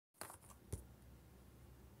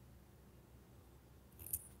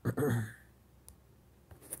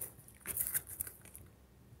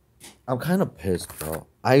I'm kind of pissed, bro.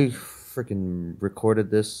 I freaking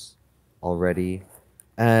recorded this already,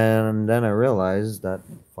 and then I realized that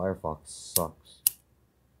Firefox sucks.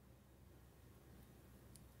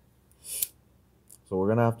 So we're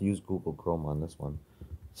gonna have to use Google Chrome on this one.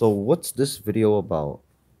 So what's this video about?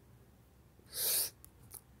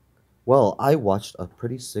 Well, I watched a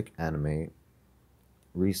pretty sick anime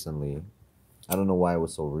recently. I don't know why it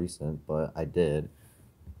was so recent, but I did.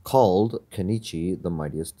 Called Kenichi, the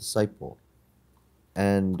Mightiest Disciple.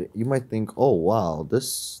 And you might think, oh wow,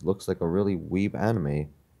 this looks like a really weeb anime.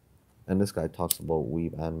 And this guy talks about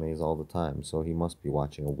weeb animes all the time, so he must be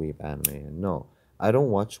watching a weeb anime. And no, I don't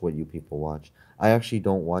watch what you people watch. I actually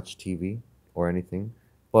don't watch TV or anything,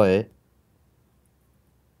 but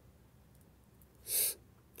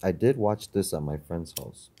I did watch this at my friend's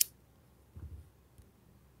house,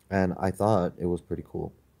 and I thought it was pretty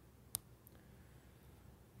cool.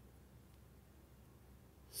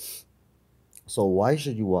 So why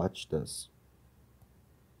should you watch this?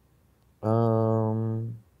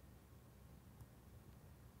 Um,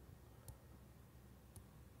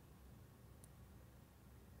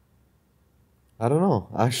 I don't know.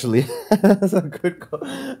 Actually, that's a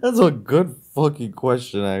good fucking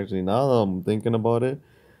question. Actually, now that I'm thinking about it,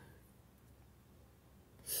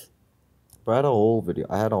 but I had a whole video.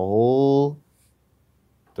 I had a whole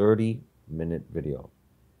 30-minute video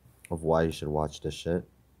of why you should watch this shit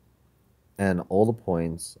and all the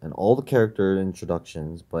points and all the character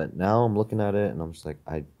introductions. But now I'm looking at it and I'm just like,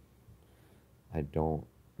 I don't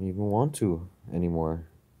even want to anymore.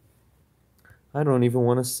 I don't even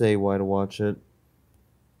want to say why to watch it.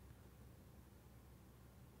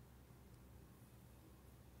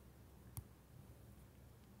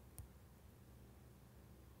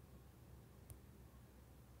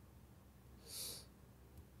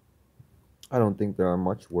 I don't think there are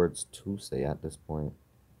much words to say at this point.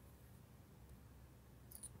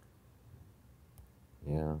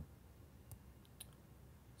 Yeah.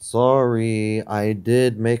 Sorry, I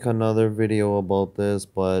did make another video about this,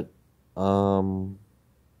 but um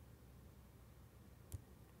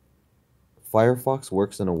Firefox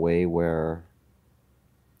works in a way where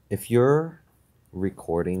if you're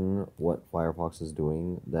recording what Firefox is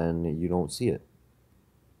doing, then you don't see it.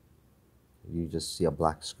 You just see a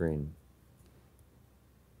black screen.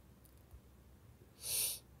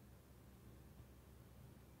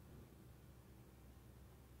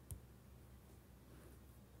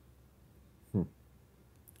 Hmm.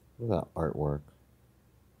 Look at that artwork.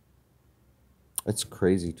 It's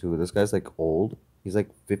crazy too. This guy's like old. He's like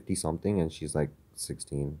 50 something and she's like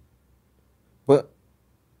 16. But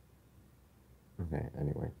okay,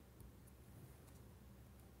 anyway.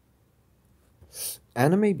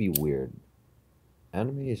 Anime be weird.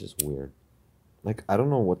 Anime is just weird. Like I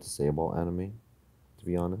don't know what to say about anime, to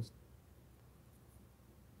be honest.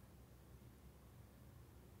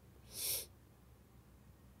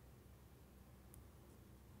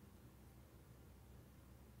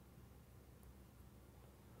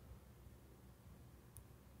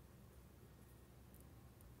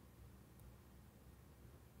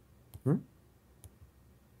 Hmm?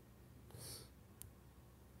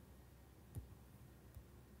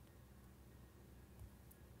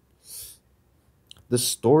 The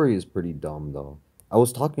story is pretty dumb though. I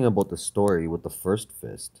was talking about the story with the first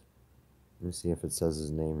fist. Let me see if it says his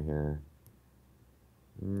name here.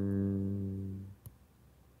 Mm,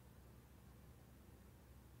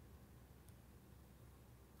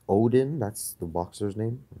 Odin, that's the boxer's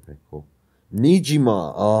name. Okay, cool.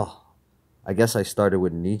 Niijima. Oh, I guess I started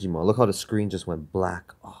with Niijima. Look how the screen just went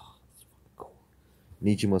black. Oh, that's fucking cool.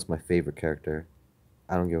 Nijima's my favorite character.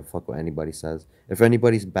 I don't give a fuck what anybody says. If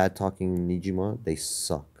anybody's bad talking Niijima, they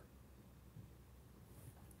suck.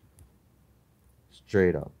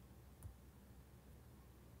 Straight up.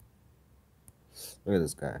 Look at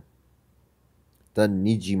this guy. The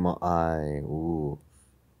Niijima eye. Ooh.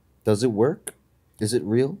 Does it work? Is it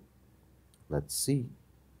real? Let's see.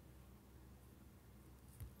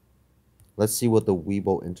 Let's see what the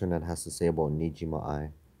Weibo internet has to say about Niijima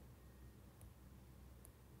eye.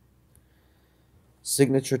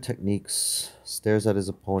 Signature techniques. Stares at his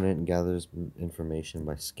opponent and gathers information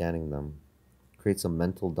by scanning them. Creates a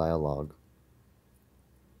mental dialogue.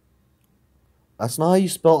 That's not how you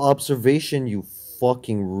spell observation, you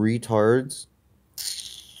fucking retards.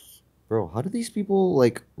 Bro, how do these people,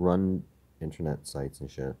 like, run internet sites and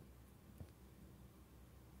shit?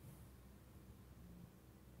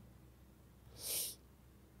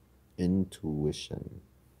 Intuition.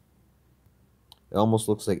 It almost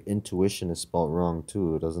looks like intuition is spelled wrong,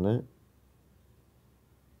 too, doesn't it?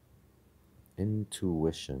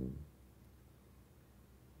 Intuition.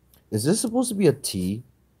 Is this supposed to be a T?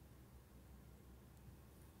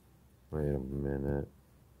 Wait a minute.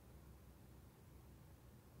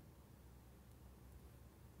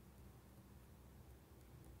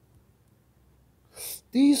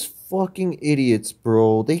 These fucking idiots,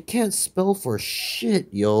 bro. They can't spell for shit,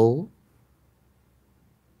 yo.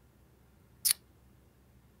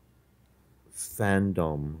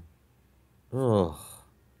 Fandom. Ugh.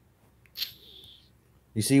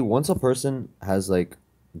 You see, once a person has like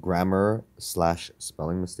grammar slash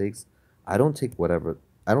spelling mistakes, I don't take whatever,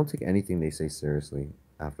 I don't take anything they say seriously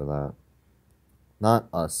after that. Not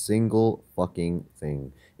a single fucking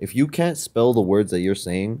thing. If you can't spell the words that you're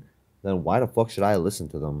saying, then why the fuck should I listen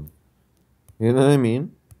to them? You know what I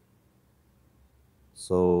mean?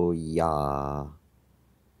 So, yeah.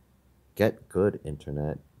 Get good,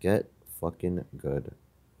 internet. Get fucking good.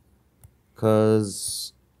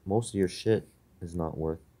 Because most of your shit is not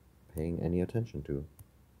worth paying any attention to.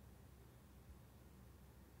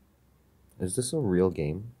 Is this a real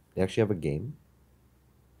game? They actually have a game?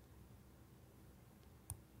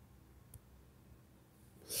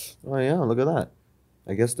 Oh yeah, look at that.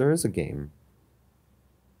 I guess there is a game.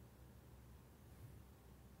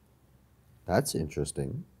 That's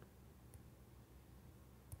interesting.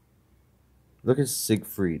 Look at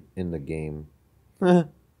Siegfried in the game.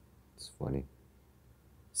 It's funny.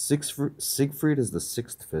 Siegfried is the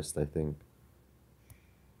sixth fist, I think.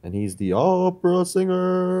 And he's the opera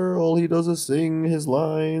singer. All he does is sing his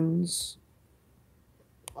lines.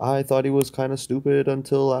 I thought he was kind of stupid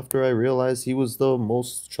until after I realized he was the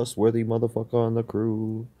most trustworthy motherfucker on the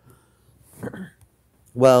crew.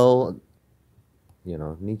 Well, you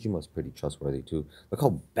know, Niijima's pretty trustworthy too. Look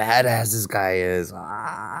how badass this guy is.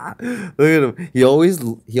 Ah, look at him. He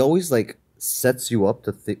always like sets you up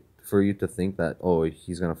to think for you to think that oh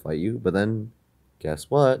he's gonna fight you, but then guess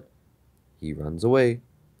what? He runs away,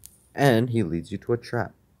 and he leads you to a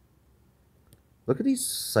trap. Look at these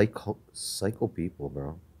psycho people,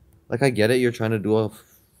 bro. Like I get it, you're trying to do a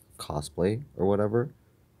cosplay or whatever,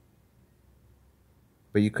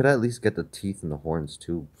 but you could at least get the teeth and the horns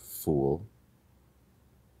too, fool.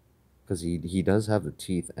 Because he does have the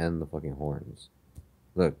teeth and the fucking horns.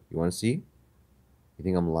 Look, you want to see? You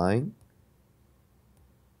think I'm lying?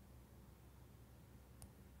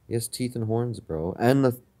 He has teeth and horns, bro. And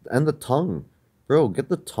the tongue. Bro, get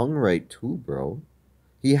the tongue right too, bro.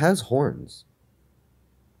 He has horns.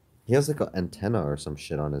 He has like an antenna or some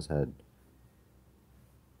shit on his head.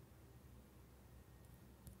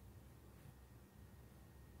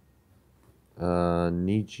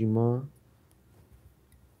 Niijima.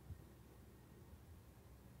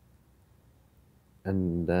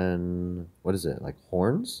 And then what is it? Like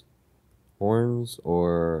horns? Horns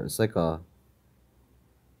or it's like a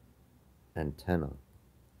antenna.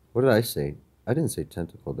 What did I say? I didn't say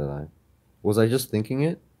tentacle, did I? Was I just thinking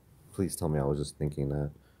it? Please tell me I was just thinking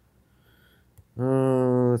that.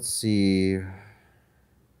 Let's see.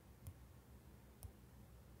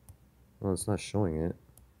 Oh, it's not showing it.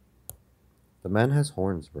 The man has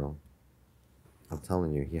horns, bro. I'm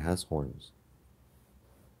telling you, he has horns.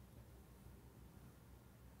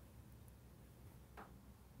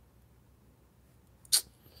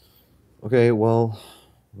 Okay, well,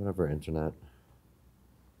 whatever, internet.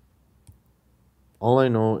 All I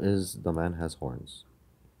know is the man has horns.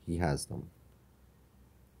 He has them.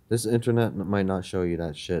 This internet might not show you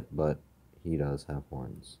that shit, but he does have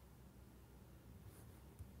horns.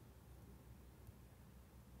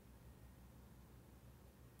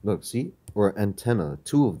 Look, see? Or antenna,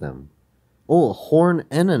 two of them. Oh, a horn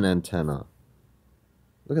and an antenna.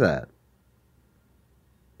 Look at that.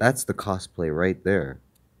 That's the cosplay right there.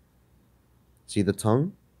 See the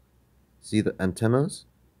tongue? See the antennas?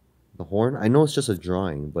 The horn? I know it's just a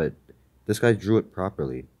drawing, but this guy drew it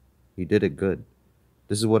properly. He did it good.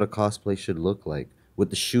 This is what a cosplay should look like. With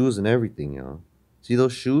the shoes and everything, y'all. See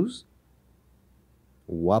those shoes?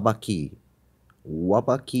 Wabaki.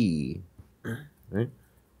 Wabaki. Right?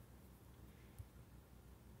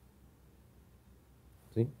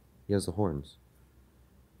 See? He has the horns.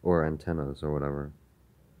 Or antennas or whatever.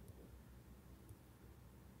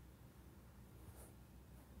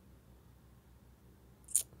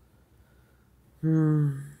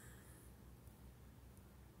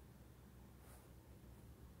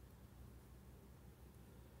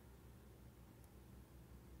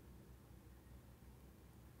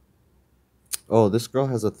 Oh, this girl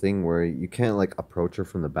has a thing where you can't like approach her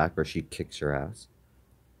from the back or she kicks your ass.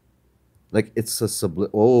 Like it's a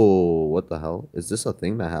Oh, what the hell? Is this a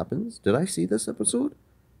thing that happens? Did I see this episode?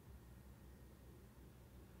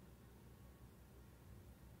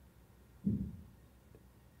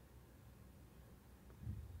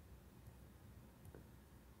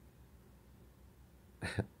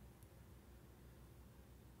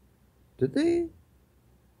 Did they?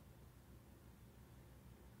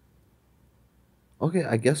 Okay,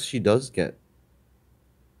 I guess she does get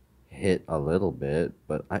hit a little bit,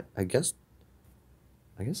 but I guess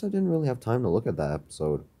I didn't really have time to look at that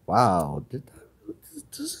episode. Wow, does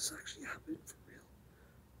this actually happen for real?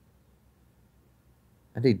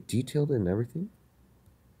 And they detailed it and everything?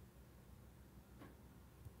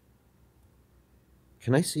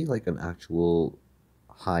 Can I see like an actual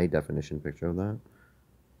high definition picture of that?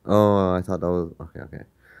 Oh, I thought that was okay, okay.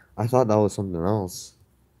 I thought that was something else.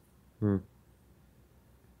 Hmm.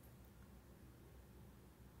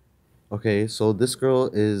 Okay, so this girl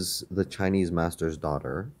is the Chinese master's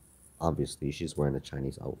daughter. Obviously, she's wearing a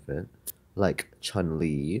Chinese outfit, like Chun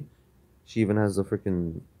Li. She even has a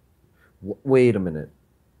freaking. Wait a minute.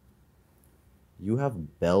 You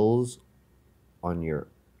have bells on your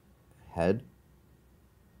head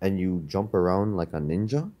and you jump around like a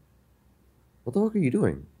ninja? What the fuck are you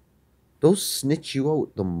doing? Those snitch you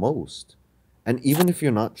out the most. And even if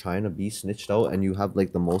you're not trying to be snitched out and you have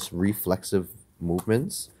like the most reflexive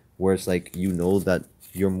movements, where it's like you know that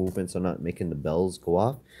your movements are not making the bells go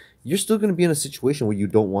off, you're still gonna be in a situation where you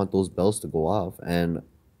don't want those bells to go off and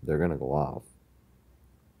they're gonna go off.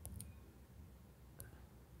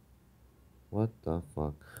 What the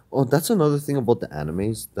fuck? Oh, that's another thing about the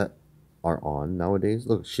animes that are on nowadays.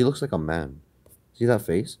 Look, she looks like a man. See that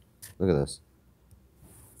face? Look at this.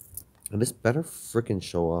 And this better freaking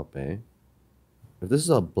show up, eh? If this is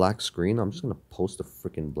a black screen, I'm just gonna post a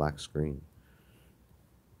freaking black screen.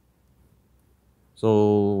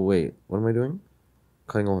 So wait, what am I doing?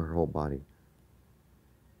 Cutting over her whole body.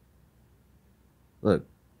 Look,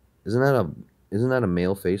 isn't that a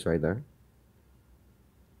male face right there?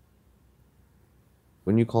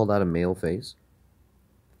 Wouldn't you call that a male face?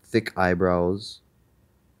 Thick eyebrows,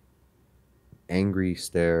 angry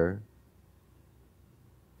stare.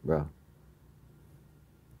 Bro,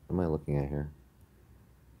 what am I looking at here?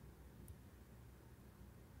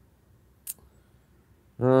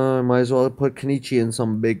 Might as well put Kenichi in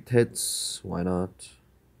some big tits. Why not?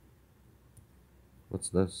 What's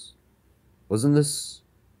this? Wasn't this?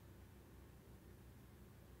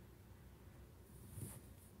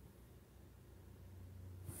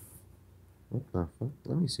 What the fuck?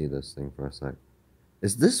 Let me see this thing for a sec.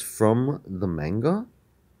 Is this from the manga?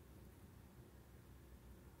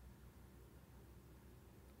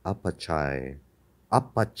 Apachai.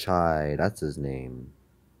 Apachai, that's his name.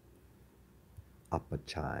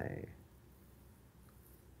 Apachai.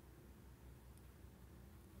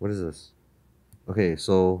 What is this? Okay,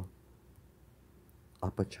 so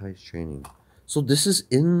Apachai's training. So this is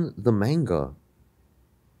in the manga.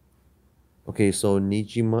 Okay, so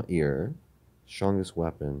Niijima ear, strongest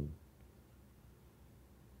weapon.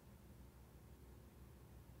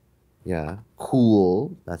 Yeah,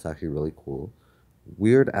 cool. That's actually really cool.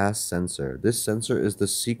 Weird ass sensor. This sensor is the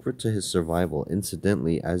secret to his survival.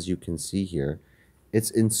 Incidentally, as you can see here, it's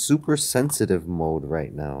in super sensitive mode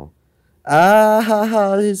right now. Ah, ha,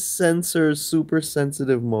 ha, his sensor is super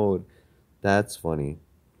sensitive mode. That's funny.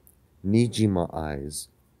 Niijima eyes.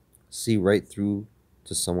 See right through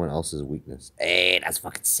to someone else's weakness. Hey, that's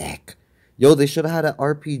fucking sick. Yo, they should have had an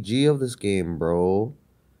RPG of this game, bro.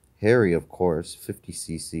 Harry, of course.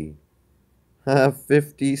 50cc.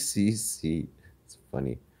 50cc. It's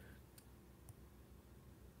funny.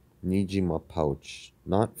 Niijima pouch.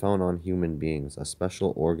 Not found on human beings. A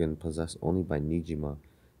special organ possessed only by Niijima.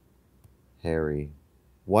 Harry.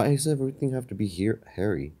 Why does everything have to be here?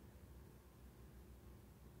 Harry.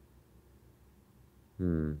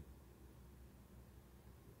 Hmm.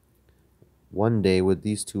 One day with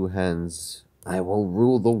these two hands, I will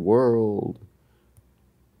rule the world.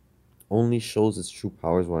 Only shows its true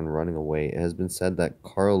powers when running away. It has been said that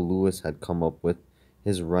Carl Lewis had come up with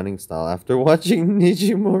his running style after watching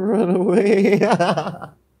Niijima run away.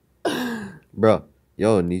 Bro,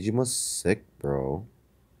 yo, Nijima's sick, bro.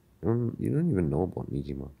 You don't even know about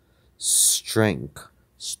Niijima. Strength,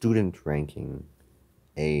 student ranking.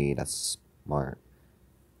 Hey, that's smart,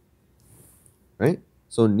 right?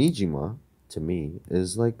 So Niijima, to me,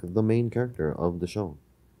 is like the main character of the show.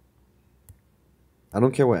 I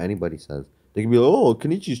don't care what anybody says. They can be like, "Oh,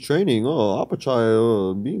 Kenichi's training. Oh,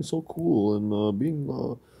 Apachai, being so cool and being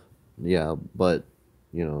yeah." But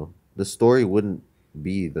the story wouldn't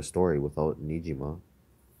be the story without Niijima.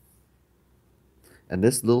 And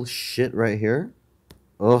this little shit right here,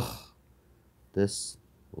 ugh, this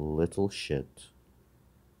little shit.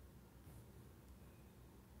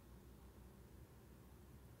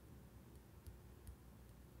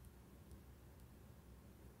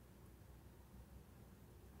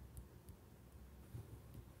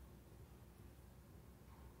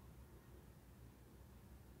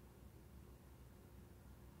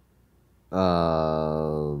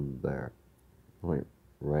 There. Point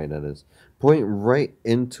right at his. Point right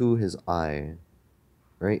into his eye.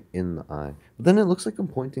 Right in the eye. But then it looks like I'm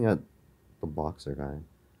pointing at the boxer guy.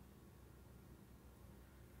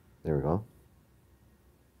 There we go.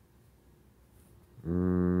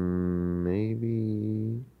 Maybe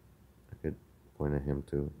I could point at him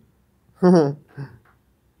too.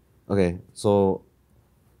 Okay, so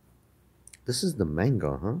this is the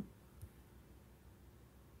manga, huh?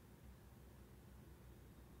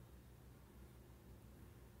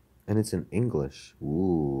 And it's in English.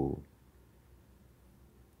 Ooh.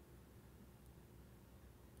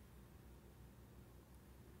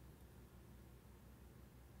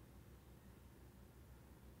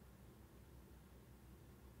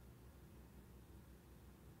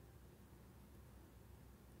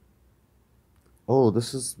 Oh,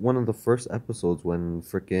 this is one of the first episodes when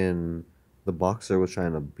frickin' the boxer was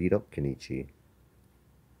trying to beat up Kenichi.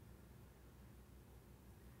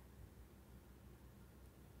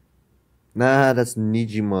 Nah, that's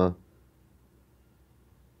Niijima.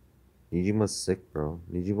 Niijima's sick, bro.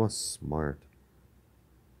 Niijima's smart.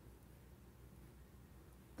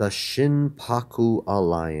 The Shinpaku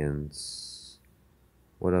Alliance.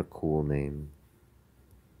 What a cool name.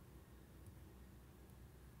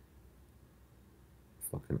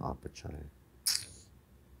 Fucking Apachai.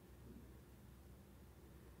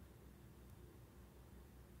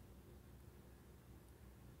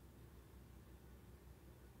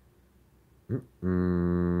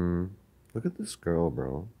 Look at this girl,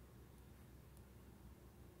 bro.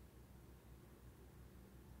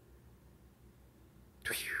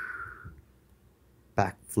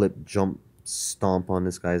 Backflip, jump, stomp on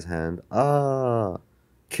this guy's hand. Ah,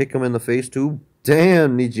 kick him in the face too.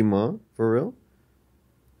 Damn, Niijima, for real.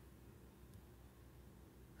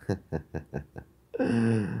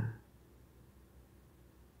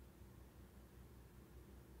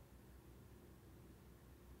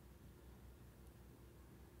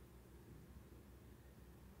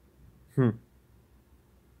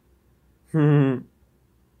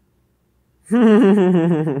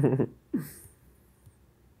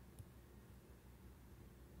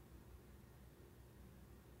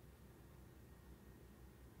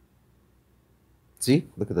 See,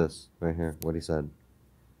 look at this right here. What he said.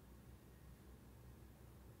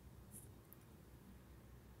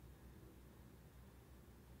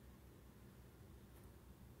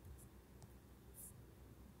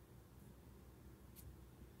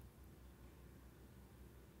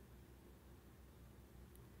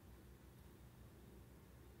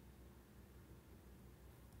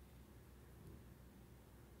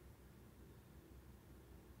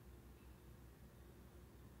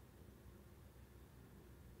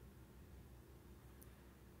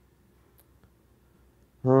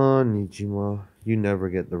 Oh, Niijima, you never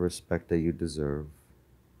get the respect that you deserve.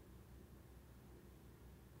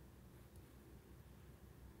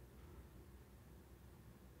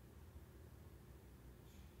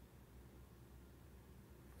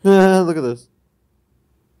 Look at this.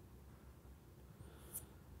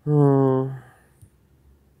 Oh.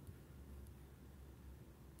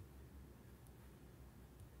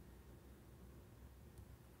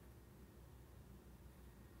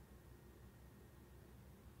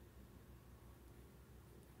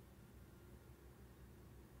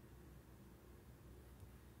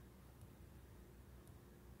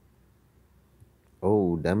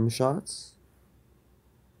 Oh, them shots?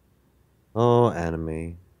 Oh,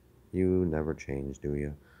 anime. You never change, do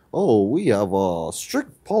you? Oh, we have a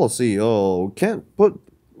strict policy. Oh, can't put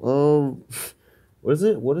what is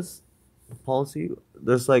it? What is the policy?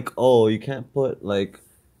 There's like, oh, you can't put like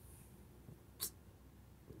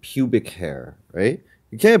pubic hair, right?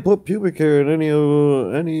 You can't put pubic hair in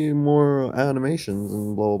any more animations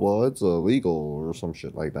and blah blah blah. It's illegal or some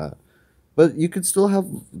shit like that. But you could still have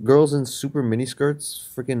girls in super mini skirts,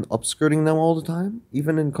 freaking upskirting them all the time,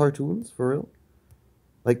 even in cartoons, for real.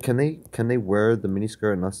 Like, can they wear the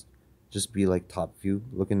miniskirt and us just be like top view,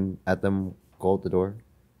 looking at them go out the door,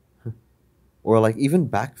 or like even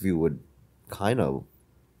back view would kind of,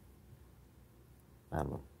 I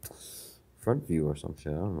don't know, front view or some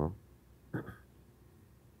shit. I don't know.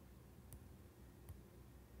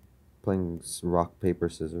 Playing rock paper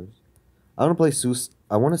scissors. I want to play Sue.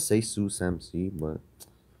 I want to say Sue Sam C, but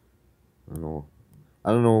I don't know.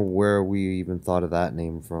 I don't know where we even thought of that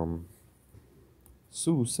name from.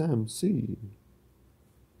 Sue Sam C.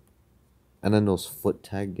 And then those foot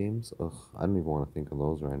tag games. Ugh, I don't even want to think of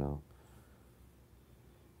those right now.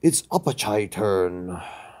 It's Upachai turn.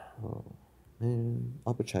 Oh, man.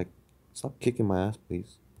 Upachai, stop kicking my ass,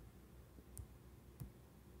 please.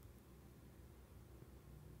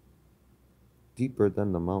 deeper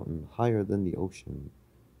than the mountain, higher than the ocean.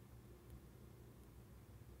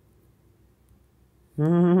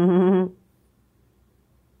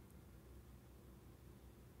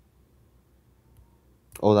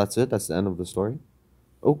 Oh, that's it? That's the end of the story?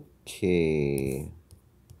 Okay.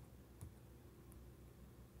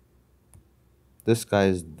 This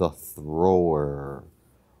guy's the thrower.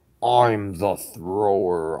 I'm the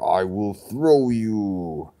thrower. I will throw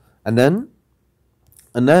you. And then,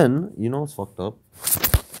 you know what's fucked up?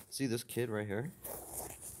 See this kid right here?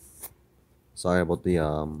 Sorry about the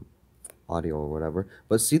audio or whatever.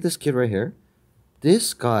 But see this kid right here?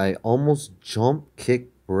 This guy almost jump kick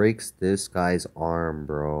breaks this guy's arm,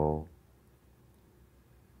 bro.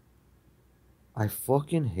 I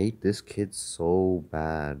fucking hate this kid so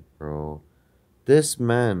bad, bro. This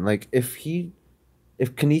man, like, if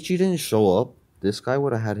Kenichi didn't show up, this guy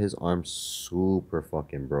would have had his arm super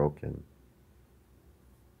fucking broken.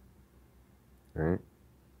 Right?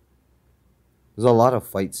 There's a lot of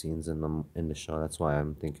fight scenes in the show. That's why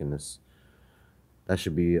I'm thinking that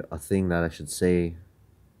should be a thing that I should say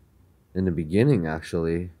in the beginning,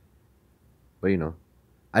 actually. But you know,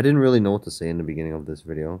 I didn't really know what to say in the beginning of this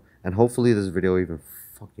video, and hopefully this video even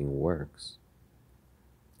fucking works.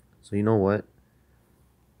 So you know what?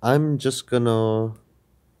 I'm just gonna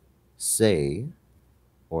say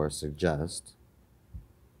or suggest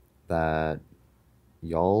that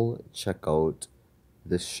y'all check out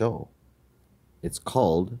this show. It's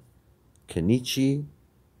called Kenichi,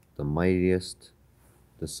 the Mightiest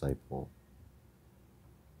Disciple.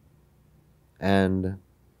 And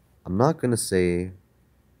I'm not gonna say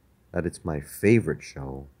that it's my favorite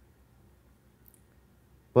show,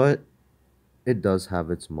 but it does have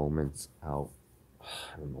its moments out.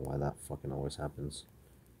 I don't know why that fucking always happens.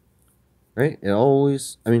 Right?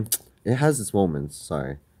 It has its moments,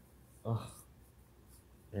 sorry. Oh,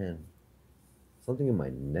 man. Something in my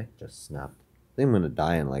neck just snapped. I think I'm gonna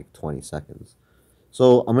die in like 20 seconds.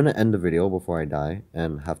 So I'm gonna end the video before I die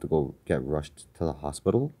and have to go get rushed to the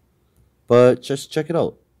hospital. But just check it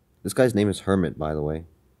out. This guy's name is Hermit, by the way.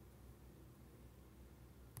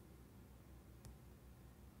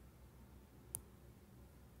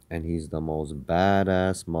 And he's the most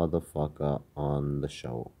badass motherfucker on the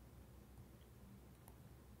show.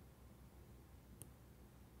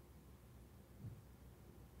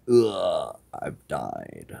 Ugh, I've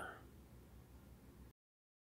died.